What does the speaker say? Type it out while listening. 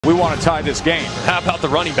We want to tie this game. How about the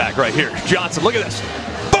running back right here? Johnson, look at this.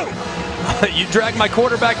 Boom! You drag my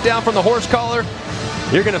quarterback down from the horse collar,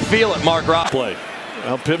 you're going to feel it, Mark Rock. Play.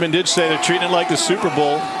 Well, Pittman did say they're treating it like the Super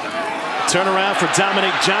Bowl. Turn around for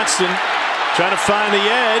Dominque Johnson, trying to find the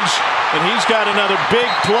edge, and he's got another big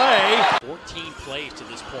play. 14 plays to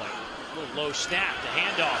this point. A little low snap. The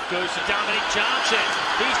handoff goes to Dominque Johnson.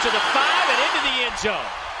 He's to the 5 and into the end zone.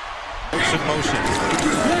 In motion.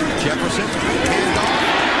 Jefferson,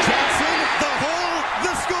 handoff. Johnson, the hole,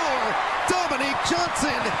 the score. Dominque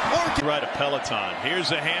Johnson. Right, a Peloton.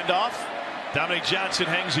 Here's a handoff. Dominque Johnson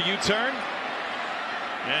hangs a U-turn.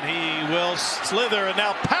 And he will slither and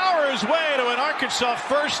now power his way to an Arkansas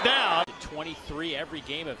first down. 23 every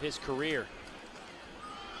game of his career.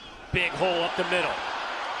 Big hole up the middle.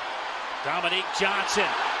 Dominque Johnson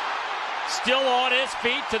still on his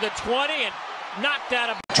feet to the 20 and knocked out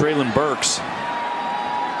of Traylon Burks.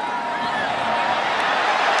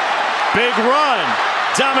 Big run.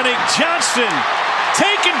 Dominque Johnson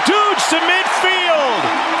taking dudes to midfield.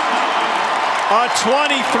 A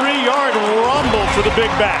 23-yard rumble for the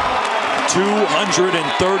big back.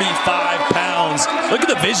 235 pounds. Look at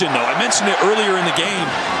the vision, though. I mentioned it earlier in the game.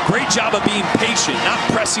 Great job of being patient, not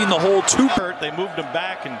pressing the hole too. They moved him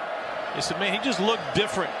back, and they said, man, he just looked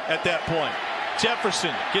different at that point.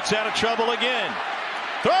 Jefferson gets out of trouble again.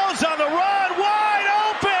 Throws on the run. Wide!